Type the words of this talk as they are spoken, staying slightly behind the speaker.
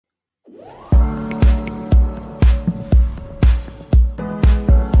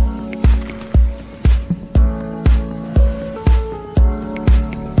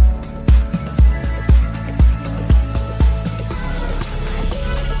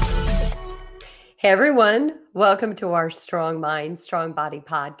Hey everyone, welcome to our Strong Mind, Strong Body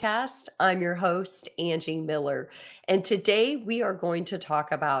podcast. I'm your host, Angie Miller, and today we are going to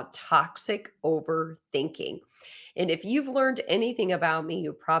talk about toxic overthinking. And if you've learned anything about me,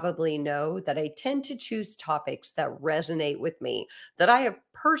 you probably know that I tend to choose topics that resonate with me, that I have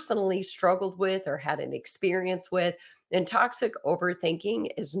personally struggled with or had an experience with. And toxic overthinking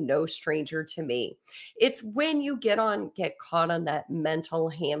is no stranger to me. It's when you get caught on that mental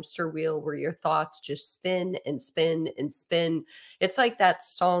hamster wheel where your thoughts just spin and spin and spin. It's like that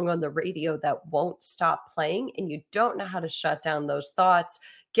song on the radio that won't stop playing and you don't know how to shut down those thoughts,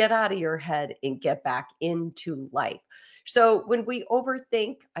 get out of your head and get back into life. So when we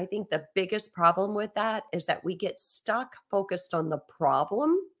overthink, I think the biggest problem with that is that we get stuck focused on the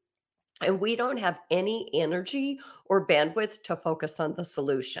problem and we don't have any energy or bandwidth to focus on the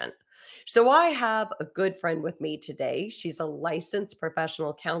solution. So, I have a good friend with me today. She's a licensed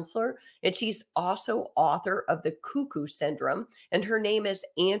professional counselor, and she's also author of The Cuckoo Syndrome. And her name is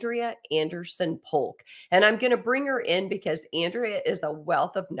Andrea Anderson Polk. And I'm going to bring her in because Andrea is a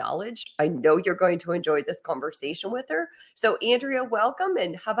wealth of knowledge. I know you're going to enjoy this conversation with her. So, Andrea, welcome.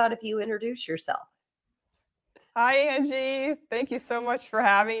 And how about if you introduce yourself? Hi, Angie. Thank you so much for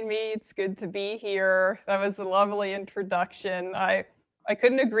having me. It's good to be here. That was a lovely introduction. I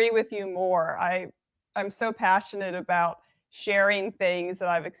couldn't agree with you more. I'm so passionate about sharing things that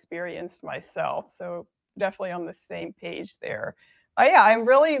I've experienced myself. So definitely on the same page there. Yeah, I'm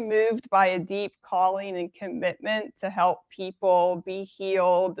really moved by a deep calling and commitment to help people be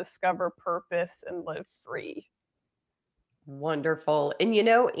healed, discover purpose, and live free. Wonderful.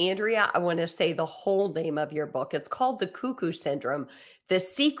 Andrea, I want to say the whole name of your book. It's called The Cuckoo Syndrome: The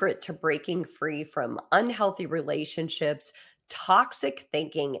Secret to Breaking Free from Unhealthy Relationships, Toxic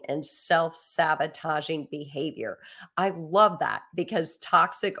Thinking, and Self Sabotaging Behavior. I love that because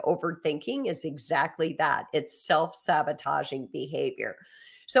toxic overthinking is exactly that, it's self sabotaging behavior.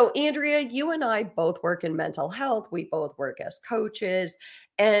 So, Andrea, you and I both work in mental health. We both work as coaches.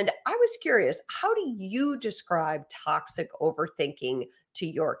 And I was curious, how do you describe toxic overthinking to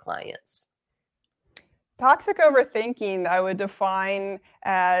your clients? Toxic overthinking, I would define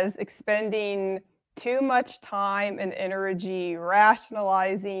as expending too much time and energy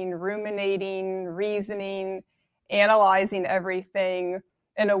rationalizing, ruminating, reasoning, analyzing everything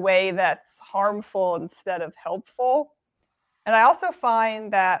in a way that's harmful instead of helpful. And I also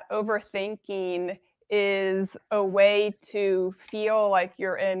find that overthinking is a way to feel like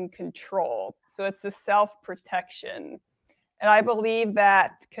you're in control. So it's a self protection. And I believe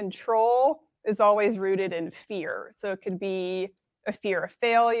that control is always rooted in fear. So it could be a fear of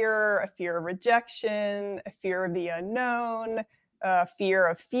failure, a fear of rejection, a fear of the unknown, a fear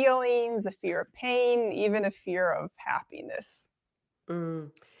of feelings, a fear of pain, even a fear of happiness. Mm.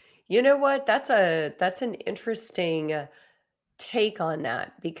 You know what? That's an interesting take on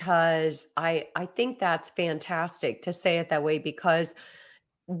that because I think that's fantastic to say it that way because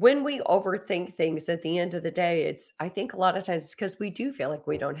when we overthink things at the end of the day, it's I think a lot of times because we do feel like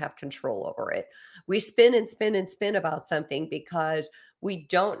we don't have control over it. We spin and spin and spin about something because we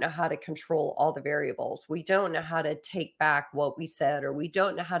don't know how to control all the variables. We don't know how to take back what we said, or we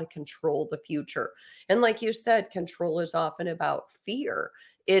don't know how to control the future. And like you said, control is often about fear.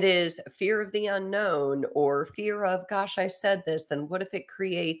 It is fear of the unknown or fear of, gosh, I said this, and what if it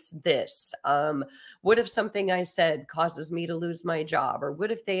creates this? What if something I said causes me to lose my job? Or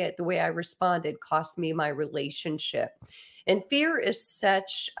what if the way I responded cost me my relationship? And fear is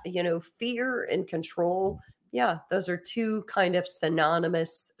fear and control. Yeah, those are two kind of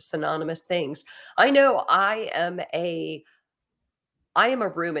synonymous things. I know I am a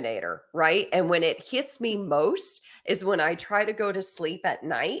ruminator, right? And when it hits me most is when I try to go to sleep at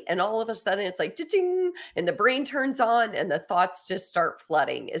night and all of a sudden it's like ding and the brain turns on and the thoughts just start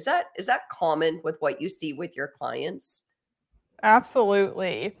flooding. Is that common with what you see with your clients?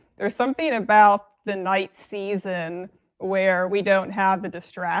 Absolutely. There's something about the night season where we don't have the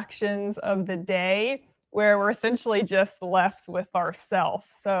distractions of the day, where we're essentially just left with ourself.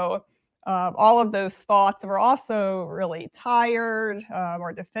 So, all of those thoughts, we're also really tired,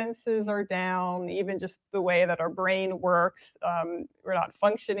 our defenses are down, even just the way that our brain works, we're not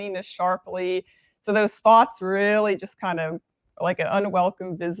functioning as sharply. So, those thoughts really just kind of like an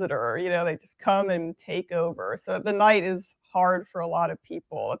unwelcome visitor, they just come and take over. So the night is hard for a lot of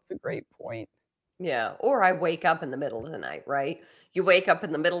people. That's a great point. Yeah, or I wake up in the middle of the night, right? You wake up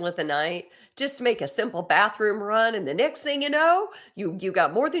in the middle of the night just to make a simple bathroom run, and the next thing you know, you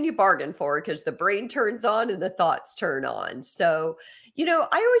got more than you bargained for because the brain turns on and the thoughts turn on. So, I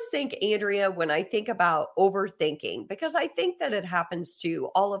always think, Andrea, when I think about overthinking, because I think that it happens to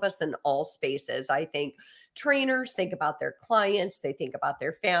all of us in all spaces. I think trainers think about their clients, they think about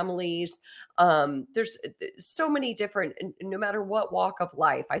their families. There's so many different, no matter what walk of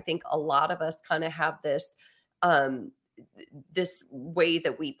life, I think a lot of us kind of have um, this way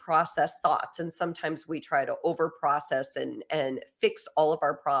that we process thoughts, and sometimes we try to over process and fix all of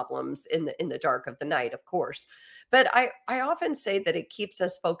our problems in the dark of the night, of course. But I often say that it keeps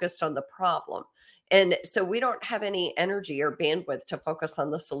us focused on the problem, and so we don't have any energy or bandwidth to focus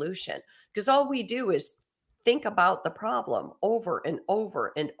on the solution, because all we do is think about the problem over and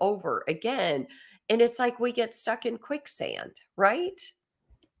over and over again, and it's like we get stuck in quicksand, right?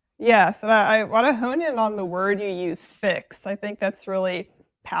 Yes, and I want to hone in on the word you use, fix. I think that's really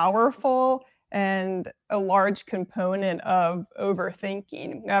powerful and a large component of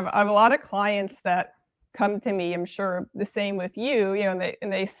overthinking. I have a lot of clients that come to me, I'm sure the same with you, and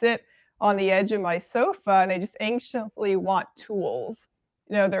they sit on the edge of my sofa and they just anxiously want tools.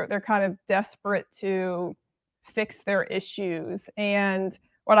 They're kind of desperate to fix their issues. And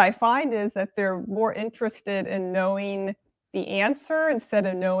what I find is that they're more interested in knowing the answer instead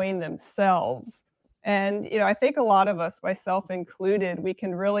of knowing themselves. And, I think a lot of us, myself included, we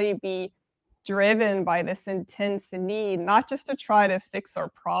can really be driven by this intense need, not just to try to fix our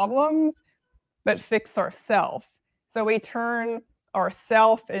problems, but fix ourself. So we turn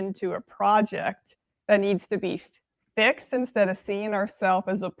ourself into a project that needs to be fixed instead of seeing ourselves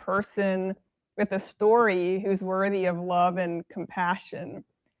as a person with a story who's worthy of love and compassion.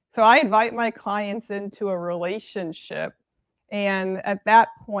 So I invite my clients into a relationship, and at that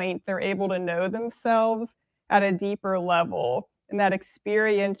point, they're able to know themselves at a deeper level. And that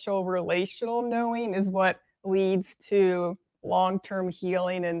experiential relational knowing is what leads to long-term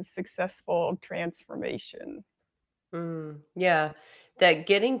healing and successful transformation. Yeah, that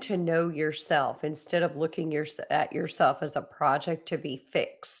getting to know yourself instead of looking at yourself as a project to be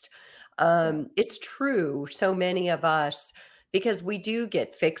fixed. Yeah. It's true. So many of us, because we do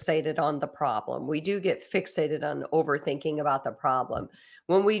get fixated on the problem, we do get fixated on overthinking about the problem.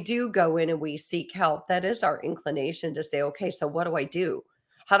 When we do go in and we seek help, that is our inclination to say, okay, so what do I do?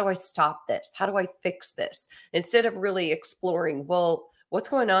 How do I stop this? How do I fix this? Instead of really exploring, well, what's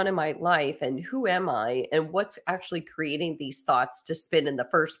going on in my life and who am I and what's actually creating these thoughts to spin in the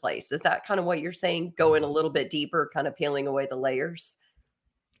first place? Is that kind of what you're saying? Going a little bit deeper, kind of peeling away the layers?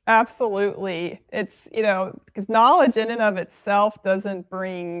 Absolutely. Because knowledge in and of itself doesn't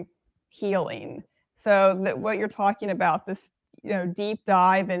bring healing. So that what you're talking about, this, deep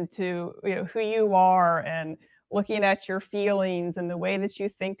dive into, who you are and looking at your feelings and the way that you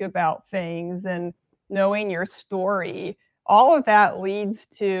think about things and knowing your story, all of that leads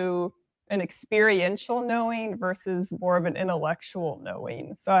to an experiential knowing versus more of an intellectual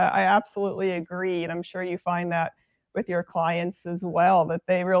knowing. So I absolutely agree. And I'm sure you find that with your clients as well, that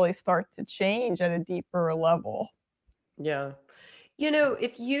they really start to change at a deeper level. Yeah.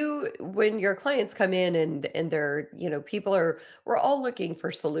 If you when your clients come in and they're, people are we're all looking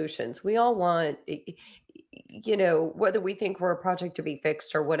for solutions. We all want whether we think we're a project to be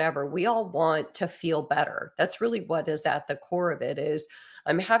fixed or whatever, we all want to feel better. That's really what is at the core of it is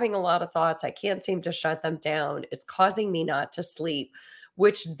I'm having a lot of thoughts. I can't seem to shut them down. It's causing me not to sleep,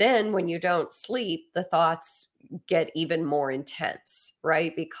 which then when you don't sleep, the thoughts get even more intense,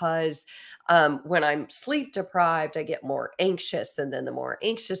 right? Because when I'm sleep deprived, I get more anxious. And then the more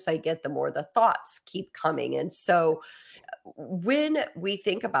anxious I get, the more the thoughts keep coming. And so when we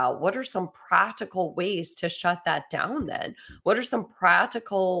think about what are some practical ways to shut that down, then what are some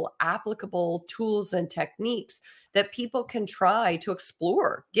practical, applicable tools and techniques that people can try to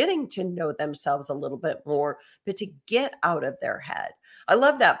explore getting to know themselves a little bit more, but to get out of their head? I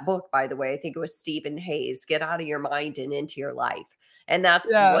love that book, by the way. I think it was Stephen Hayes, Get Out of Your Mind and Into Your Life. And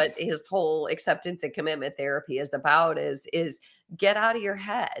that's what Yes. his whole acceptance and commitment therapy is about is get out of your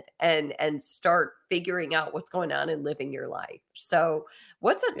head and start figuring out what's going on and living your life. So,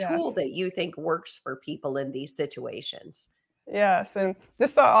 what's a tool Yes. that you think works for people in these situations? Yes, and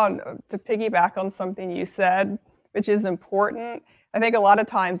just on to piggyback on something you said, which is important, I think a lot of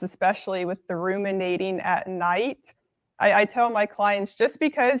times, especially with the ruminating at night, I tell my clients, just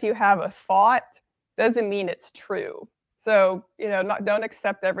because you have a thought doesn't mean it's true. So, don't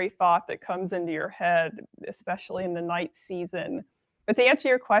accept every thought that comes into your head, especially in the night season. But to answer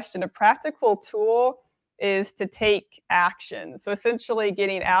your question, a practical tool is to take action. So essentially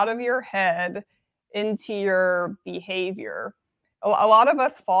getting out of your head into your behavior. A lot of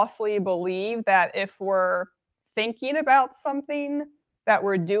us falsely believe that if we're thinking about something, that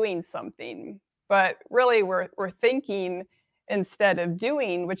we're doing something. But really we're thinking instead of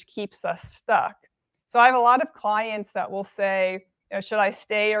doing, which keeps us stuck. So I have a lot of clients that will say, should I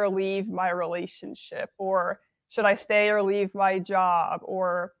stay or leave my relationship? Or should I stay or leave my job?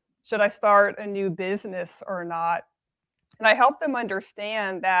 Or should I start a new business or not? And I help them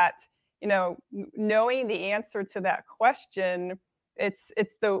understand that, knowing the answer to that question, it's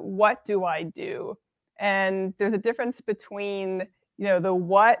the what do I do? And there's a difference between, the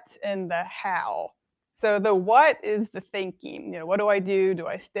what and the how. So the what is the thinking, what do I do? Do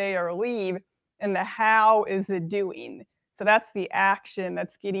I stay or leave? And the how is the doing. So that's the action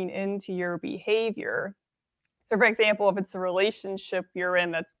that's getting into your behavior. So, for example, if it's a relationship you're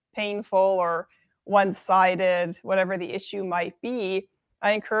in that's painful or one sided, whatever the issue might be,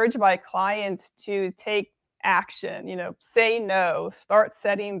 I encourage my clients to take action, say no, start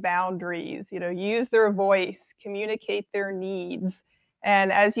setting boundaries, use their voice, communicate their needs.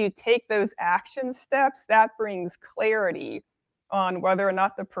 And as you take those action steps, that brings clarity on whether or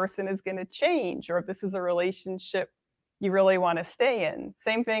not the person is going to change or if this is a relationship you really want to stay in.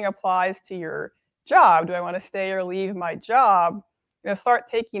 Same thing applies to your job. Do I want to stay or leave my job? Start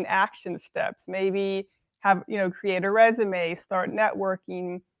taking action steps. Maybe have, create a resume, start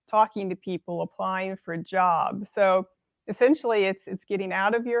networking, talking to people, applying for jobs. So essentially it's getting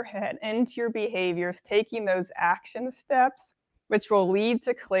out of your head into your behaviors, taking those action steps, which will lead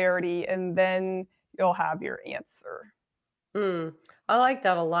to clarity, and then you'll have your answer. Mm, I like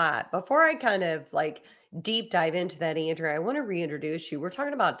that a lot. Before I kind of like deep dive into that, Andrea, I want to reintroduce you. We're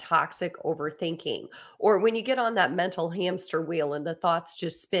talking about toxic overthinking, or when you get on that mental hamster wheel and the thoughts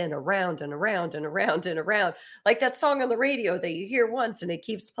just spin around and around and around and around, like that song on the radio that you hear once and it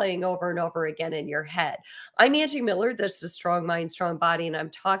keeps playing over and over again in your head. I'm Angie Miller. This is Strong Mind, Strong Body, and I'm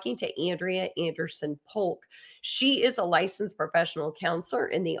talking to Andrea Anderson Polk. She is a licensed professional counselor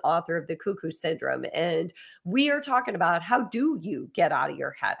and the author of The Cuckoo Syndrome. And we are talking about how do you get out of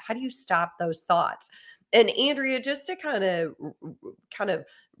your head? How do you stop those thoughts? And Andrea, just to kind of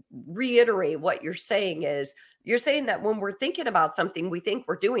reiterate what you're saying is you're saying that when we're thinking about something, we think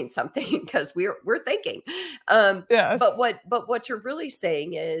we're doing something because we're thinking. Yes. But what you're really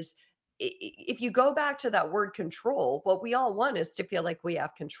saying is if you go back to that word control, what we all want is to feel like we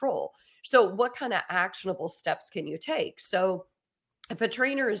have control. So what kind of actionable steps can you take? So if a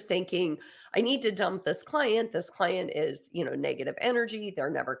trainer is thinking, I need to dump this client is, negative energy, they're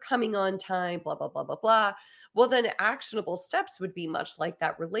never coming on time, blah, blah, blah, blah, blah. Well, then actionable steps would be much like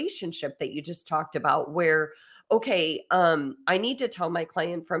that relationship that you just talked about, where, okay, I need to tell my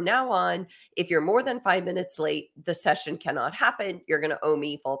client from now on, if you're more than 5 minutes late, the session cannot happen. You're going to owe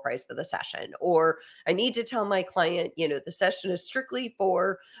me full price for the session. Or I need to tell my client, the session is strictly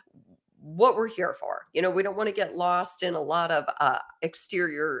for what we're here for. We don't want to get lost in a lot of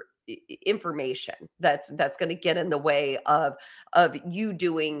exterior information that's going to get in the way of you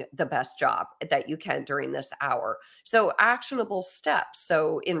doing the best job that you can during this hour. So actionable steps.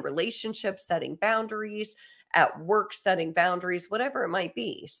 So in relationships, setting boundaries, at work, setting boundaries, whatever it might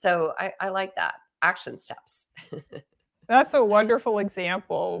be. So I like that. Action steps. That's a wonderful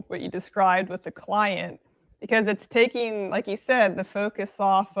example, what you described with the client, because it's taking, like you said, the focus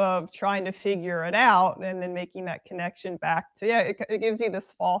off of trying to figure it out and then making that connection back to, yeah, it gives you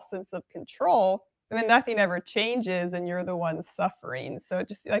this false sense of control. And then nothing ever changes and you're the one suffering. So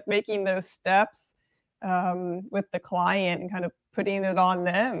just like making those steps with the client and kind of putting it on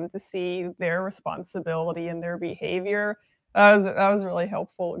them to see their responsibility and their behavior. That was a really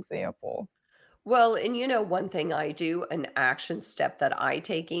helpful example. Well, and one thing I do, an action step that I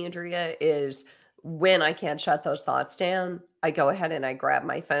take, Andrea, is when I can't shut those thoughts down, I go ahead and I grab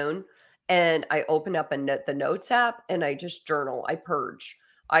my phone and I open up the notes app and I just journal. I purge.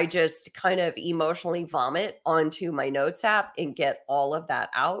 I just kind of emotionally vomit onto my notes app and get all of that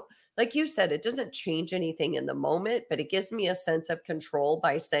out. Like you said, it doesn't change anything in the moment, but it gives me a sense of control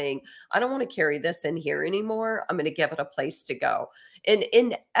by saying, I don't want to carry this in here anymore. I'm going to give it a place to go. And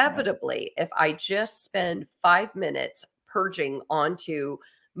Yeah. inevitably, if I just spend 5 minutes purging onto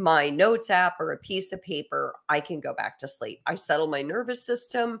my notes app or a piece of paper, I can go back to sleep. I settle my nervous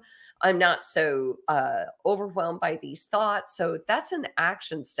system. I'm not so overwhelmed by these thoughts. So that's an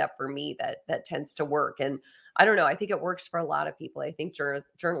action step for me that tends to work. And I don't know. I think it works for a lot of people. I think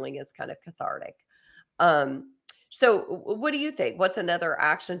journaling is kind of cathartic. Um, so, what do you think? What's another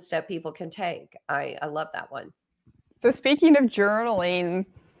action step people can take? I love that one. So speaking of journaling,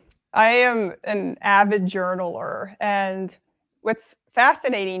 I am an avid journaler. And what's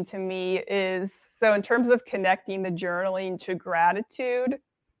fascinating to me is, so in terms of connecting the journaling to gratitude,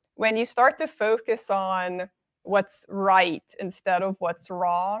 when you start to focus on what's right instead of what's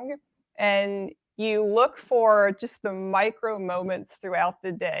wrong, and you look for just the micro moments throughout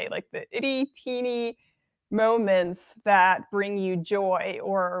the day, like the itty teeny moments that bring you joy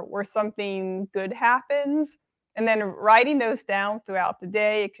or where something good happens, and then writing those down throughout the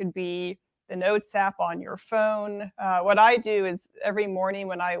day. It could be the notes app on your phone. What I do is every morning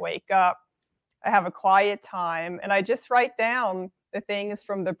when I wake up, I have a quiet time and I just write down the things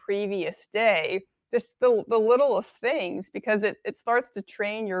from the previous day, just the littlest things, because it starts to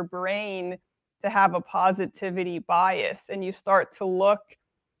train your brain to have a positivity bias and you start to look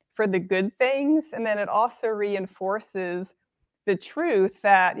for the good things. And then it also reinforces the truth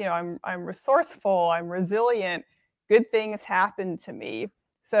that, I'm resourceful, I'm resilient, good things happen to me.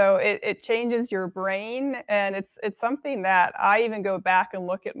 So it changes your brain, and it's something that I even go back and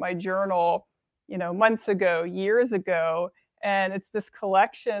look at my journal, months ago, years ago, and it's this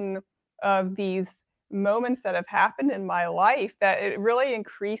collection of these moments that have happened in my life that it really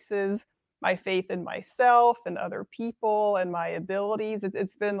increases my faith in myself and other people and my abilities.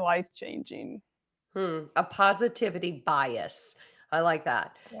 It's been life changing. A positivity bias. I like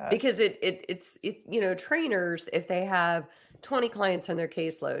that Yes. because it's trainers, if they have 20 clients on their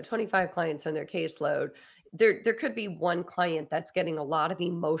caseload, 25 clients on their caseload, there could be one client that's getting a lot of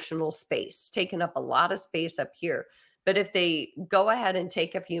emotional space, taking up a lot of space up here. But if they go ahead and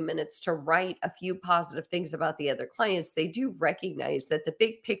take a few minutes to write a few positive things about the other clients, they do recognize that the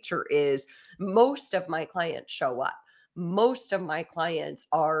big picture is most of my clients show up, most of my clients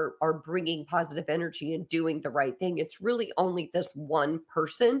are bringing positive energy and doing the right thing. It's really only this one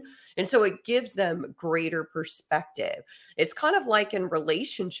person, and so it gives them greater perspective. It's kind of like in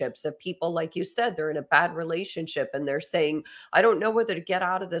relationships, of people, like you said, they're in a bad relationship and they're saying, I don't know whether to get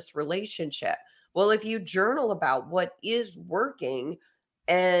out of this relationship. Well, if you journal about what is working,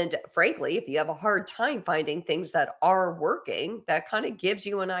 and frankly, if you have a hard time finding things that are working, that kind of gives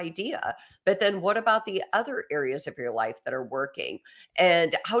you an idea. But then what about the other areas of your life that are working?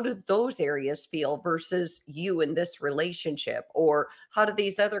 And how do those areas feel versus you in this relationship? Or how do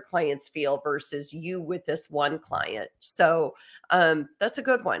these other clients feel versus you with this one client? So that's a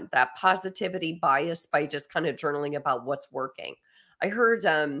good one. That positivity bias, by just kind of journaling about what's working. I heard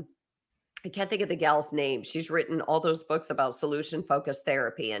I can't think of the gal's name. She's written all those books about solution focused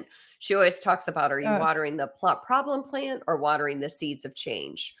therapy. And she always talks about, are you Yes. watering the problem plant or watering the seeds of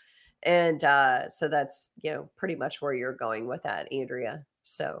change? And so that's, pretty much where you're going with that, Andrea.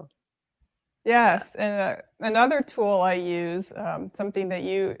 So, yeah. Yes, and another tool I use, something that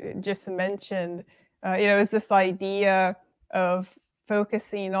you just mentioned, is this idea of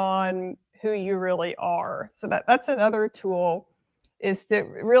focusing on who you really are. So that's another tool, is to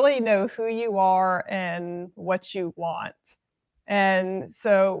really know who you are and what you want. And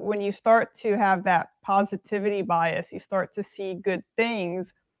so when you start to have that positivity bias, you start to see good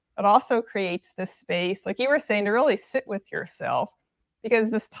things. It also creates this space, like you were saying, to really sit with yourself,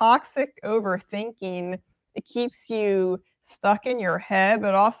 because this toxic overthinking, it keeps you stuck in your head,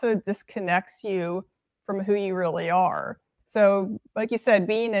 but also disconnects you from who you really are. So, like you said,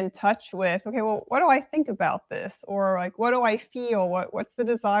 being in touch with, okay, well, what do I think about this? Or like, what do I feel? What's the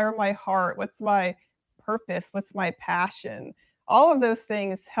desire of my heart? What's my purpose? What's my passion? All of those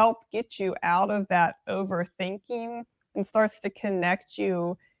things help get you out of that overthinking and starts to connect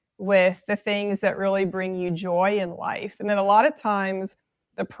you with the things that really bring you joy in life. And then a lot of times,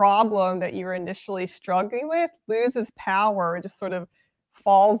 the problem that you were initially struggling with loses power, it just sort of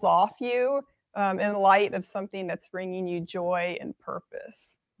falls off you, in light of something that's bringing you joy and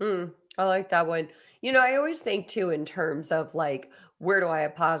purpose. I like that one. I always think too in terms of like, where do I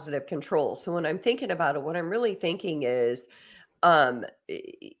have positive control? So when I'm thinking about it, what I'm really thinking is, um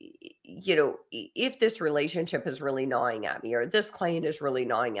if this relationship is really gnawing at me, or this client is really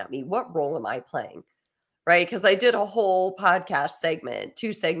gnawing at me, what role am I playing? Right? Because I did a whole podcast segment,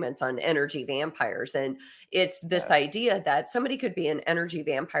 2 segments on energy vampires, and it's this Yes. idea that somebody could be an energy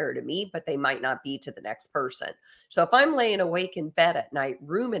vampire to me, but they might not be to the next person. So if I'm laying awake in bed at night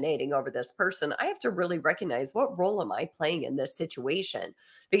ruminating over this person, I have to really recognize, what role am I playing in this situation?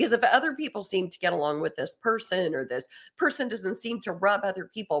 Because if other people seem to get along with this person, or this person doesn't seem to rub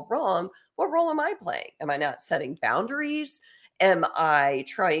other people wrong, what role am I playing? Am I not setting boundaries? Am I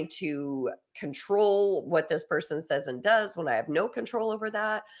trying to control what this person says and does when I have no control over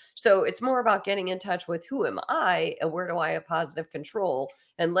that? So it's more about getting in touch with, who am I and where do I have positive control,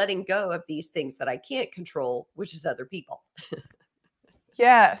 and letting go of these things that I can't control, which is other people.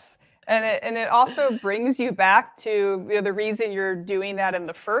 Yes, and it also brings you back to, the reason you're doing that in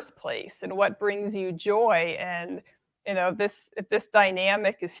the first place and what brings you joy. And this, if this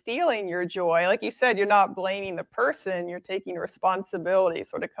dynamic is stealing your joy, like you said, you're not blaming the person, you're taking responsibility.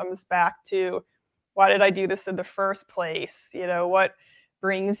 Sort of comes back to why did I do this in the first place? What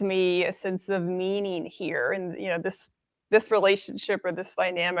brings me a sense of meaning here? And this relationship or this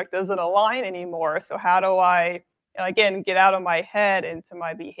dynamic doesn't align anymore. So how do I, again, get out of my head into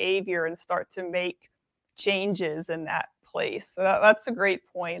my behavior and start to make changes in that place? So that's a great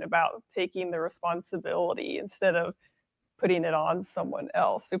point about taking the responsibility instead of putting it on someone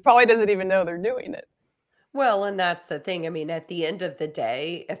else who probably doesn't even know they're doing it. Well, and that's the thing. I mean, at the end of the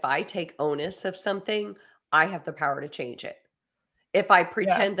day, if I take onus of something, I have the power to change it. If I Yes.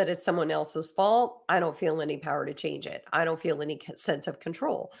 pretend that it's someone else's fault, I don't feel any power to change it. I don't feel any sense of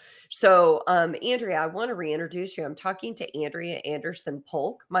control. So, Andrea, I want to reintroduce you. I'm talking to Andrea Anderson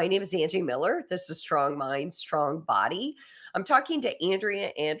Polk. My name is Angie Miller. This is Strong Mind, Strong Body. I'm talking to Andrea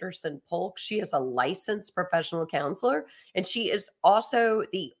Anderson Polk. She is a licensed professional counselor, and she is also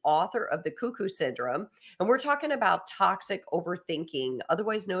the author of The Cuckoo Syndrome. And we're talking about toxic overthinking,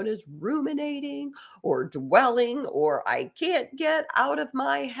 otherwise known as ruminating or dwelling, or I can't get out of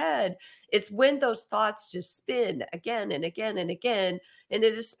my head. It's when those thoughts just spin again and again and again. And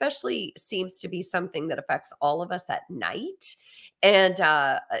it especially seems to be something that affects all of us at night. And,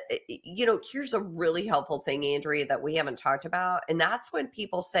 here's a really helpful thing, Andrea, that we haven't talked about. And that's when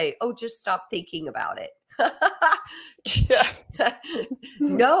people say, oh, just stop thinking about it. Yeah.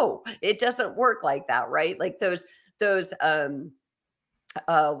 No, it doesn't work like that, right? Like those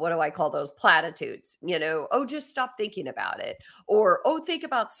what do I call those platitudes? Oh, just stop thinking about it, or oh, think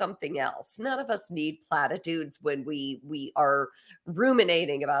about something else. None of us need platitudes when we are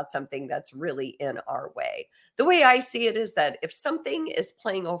ruminating about something that's really in our way. The way I see it is that if something is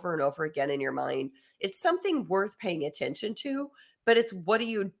playing over and over again in your mind, it's something worth paying attention to, but it's what are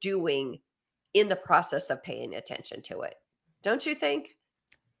you doing in the process of paying attention to it? Don't you think?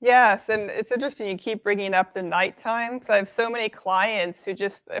 Yes, and it's interesting you keep bringing up the nighttime. So I have so many clients who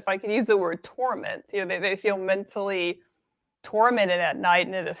just, if I could use the word torment, they feel mentally tormented at night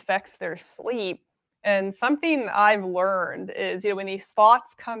and it affects their sleep. And something I've learned is, when these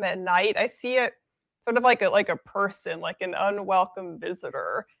thoughts come at night, I see it sort of like a person, like an unwelcome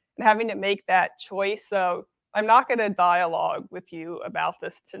visitor, and having to make that choice. So I'm not going to dialogue with you about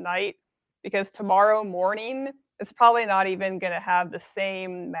this tonight because tomorrow morning it's probably not even going to have the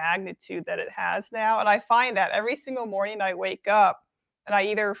same magnitude that it has now. And I find that every single morning I wake up and I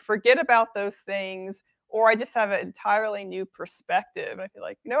either forget about those things or I just have an entirely new perspective. And I feel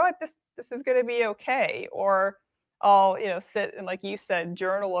like, you know what, this is going to be okay. Or I'll, sit and, like you said,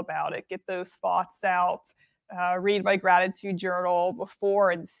 journal about it, get those thoughts out, read my gratitude journal before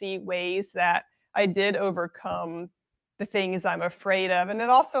and see ways that I did overcome the things I'm afraid of. And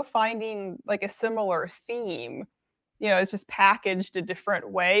then also finding like a similar theme. It's just packaged a different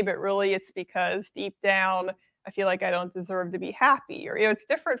way, but really it's because deep down, I feel like I don't deserve to be happy. Or, it's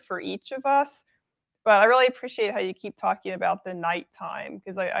different for each of us, but I really appreciate how you keep talking about the nighttime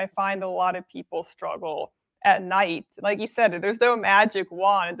because I find a lot of people struggle at night. Like you said, there's no magic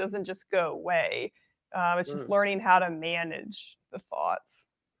wand. It doesn't just go away. It's just Mm. learning how to manage the thoughts.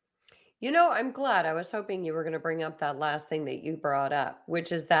 I'm glad. I was hoping you were going to bring up that last thing that you brought up,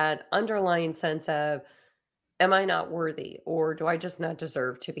 which is that underlying sense of, am I not worthy or do I just not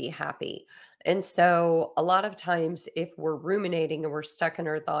deserve to be happy? And so a lot of times if we're ruminating and we're stuck in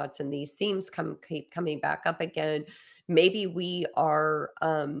our thoughts and these themes keep coming back up again, maybe we are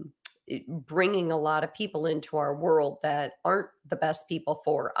bringing a lot of people into our world that aren't the best people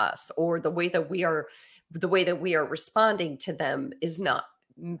for us, or the way that we are responding to them is not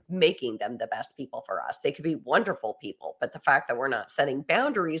making them the best people for us. They could be wonderful people, but the fact that we're not setting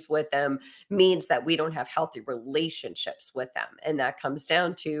boundaries with them means that we don't have healthy relationships with them. And that comes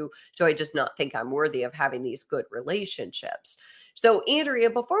down to, do I just not think I'm worthy of having these good relationships? So, Andrea,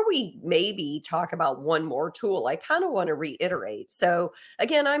 before we maybe talk about one more tool, I kind of want to reiterate. So,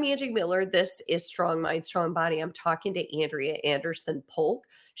 again, I'm Angie Miller. This is Strong Mind, Strong Body. I'm talking to Andrea Anderson Polk.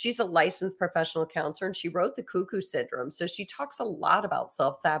 She's a licensed professional counselor and she wrote The Cuckoo Syndrome. So she talks a lot about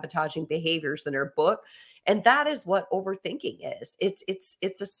self-sabotaging behaviors in her book. And that is what overthinking is.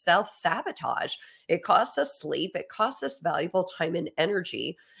 It's a self-sabotage. It costs us sleep, it costs us valuable time and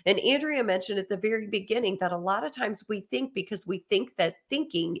energy. And Andrea mentioned at the very beginning that a lot of times we think because we think that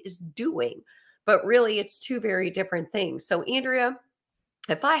thinking is doing, but really it's two very different things. So Andrea,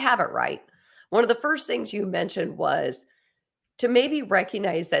 if I have it right, one of the first things you mentioned was to maybe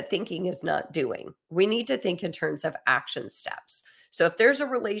recognize that thinking is not doing. We need to think in terms of action steps. So if there's a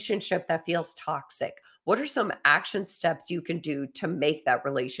relationship that feels toxic, what are some action steps you can do to make that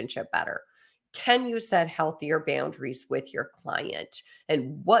relationship better? Can you set healthier boundaries with your client?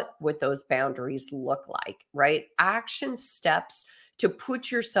 And what would those boundaries look like, right? Action steps to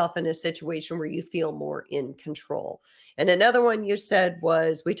put yourself in a situation where you feel more in control. And another one you said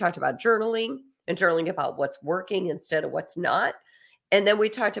was we talked about journaling and journaling about what's working instead of what's not. And then we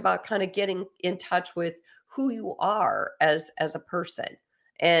talked about kind of getting in touch with who you are as a person.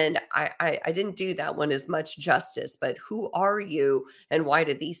 And I didn't do that one as much justice, but who are you and why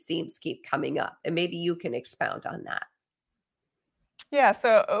do these themes keep coming up? And maybe you can expound on that. Yeah,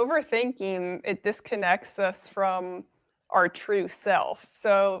 so overthinking, it disconnects us from our true self.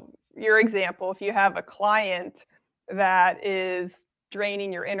 So, your example, if you have a client that is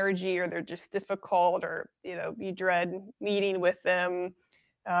draining your energy or they're just difficult or, you dread meeting with them,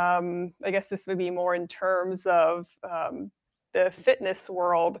 I guess this would be more in terms of the fitness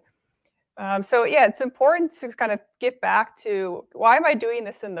world. So yeah, it's important to kind of get back to why am I doing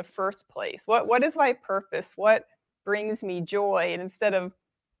this in the first place? What is my purpose? What brings me joy? And instead of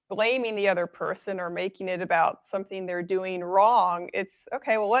blaming the other person or making it about something they're doing wrong, it's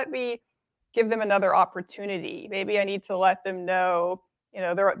okay, well, let me give them another opportunity. Maybe I need to let them know,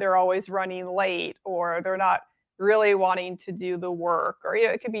 they're always running late or they're not really wanting to do the work or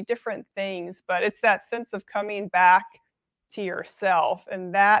it could be different things, but it's that sense of coming back to yourself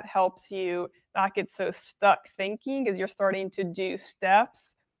and that helps you not get so stuck thinking because you're starting to do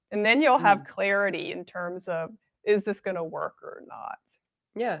steps and then you'll have Mm. clarity in terms of is this going to work or not.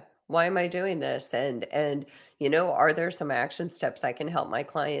 Yeah. Why am I doing this? And are there some action steps I can help my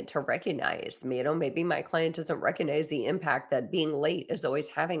client to recognize? Maybe my client doesn't recognize the impact that being late is always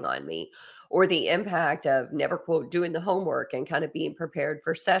having on me, or the impact of never quote doing the homework and kind of being prepared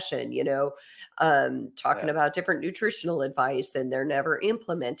for session, talking Yeah. about different nutritional advice and they're never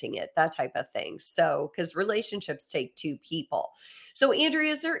implementing it, that type of thing. So, because relationships take two people. So, Andrea,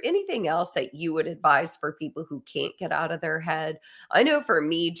 is there anything else that you would advise for people who can't get out of their head? I know for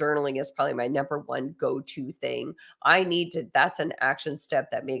me, journaling is probably my number one go-to thing. That's an action step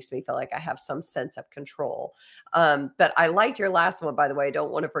that makes me feel like I have some sense of control. But I liked your last one, by the way. I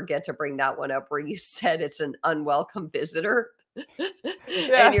don't want to forget to bring that one up where you said it's an unwelcome visitor. And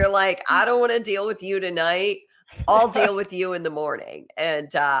Yes. you're like, I don't want to deal with you tonight. I'll deal with you in the morning.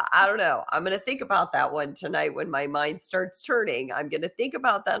 And I don't know. I'm going to think about that one tonight when my mind starts turning. I'm going to think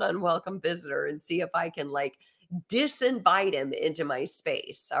about that unwelcome visitor and see if I can like disinvite him into my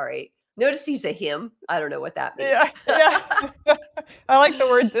space. All right. Notice he's a him. I don't know what that means. Yeah, yeah. I like the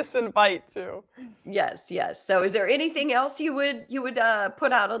word disinvite too. Yes, yes. So is there anything else you would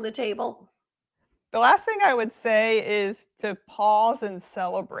put out on the table? The last thing I would say is to pause and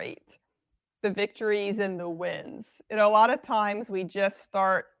celebrate the victories and the wins. A lot of times we just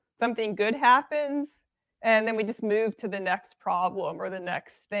start something good happens and then we just move to the next problem or the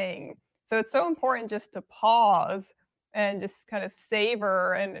next thing. So it's so important just to pause and just kind of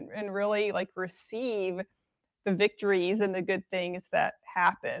savor and really like receive the victories and the good things that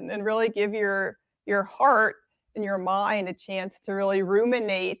happen and really give your heart and your mind a chance to really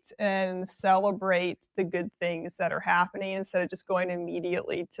ruminate and celebrate the good things that are happening instead of just going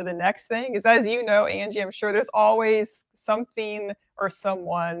immediately to the next thing. Because as you know, Angie, I'm sure there's always something or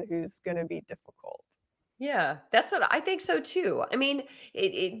someone who's going to be difficult. Yeah, that's what I think so too. I mean,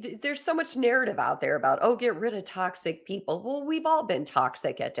 there's so much narrative out there about, oh, get rid of toxic people. Well, we've all been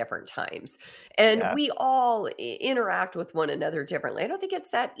toxic at different times, and Yeah. we all interact with one another differently. I don't think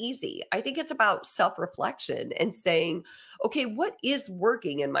it's that easy. I think it's about self reflection and saying, okay, what is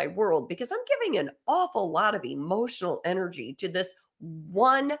working in my world? Because I'm giving an awful lot of emotional energy to this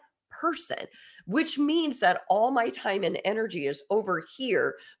one person, which means that all my time and energy is over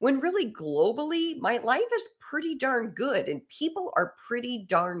here when really globally my life is pretty darn good and people are pretty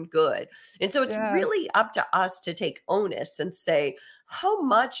darn good. And so it's Yes. really up to us to take onus and say, how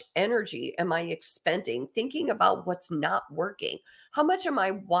much energy am I expending thinking about what's not working? How much am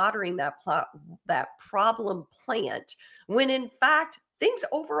I watering that problem plant when in fact things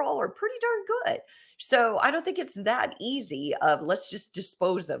overall are pretty darn good? So I don't think it's that easy of let's just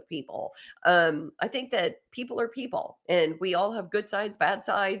dispose of people. I think that people are people and we all have good sides, bad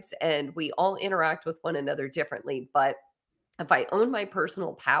sides, and we all interact with one another differently. But if I own my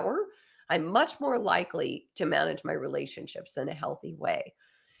personal power, I'm much more likely to manage my relationships in a healthy way.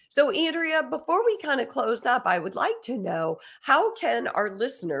 So, Andrea, before we kind of close up, I would like to know how can our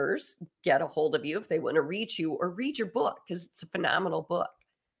listeners get a hold of you if they want to reach you or read your book because it's a phenomenal book.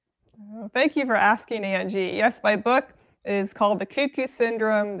 Oh, thank you for asking, Angie. Yes, my book is called The Cuckoo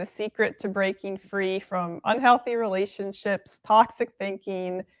Syndrome: The Secret to Breaking Free from Unhealthy Relationships, Toxic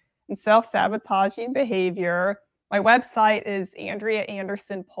Thinking, and Self-Sabotaging Behavior. My website is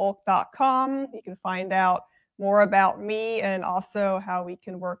AndreaAndersonPolk.com. You can find out more about me and also how we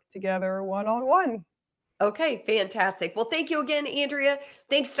can work together one on one. Okay, fantastic. Well, thank you again, Andrea.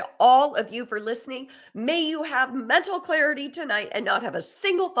 Thanks to all of you for listening. May you have mental clarity tonight and not have a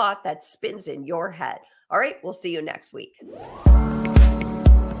single thought that spins in your head. All right, we'll see you next week.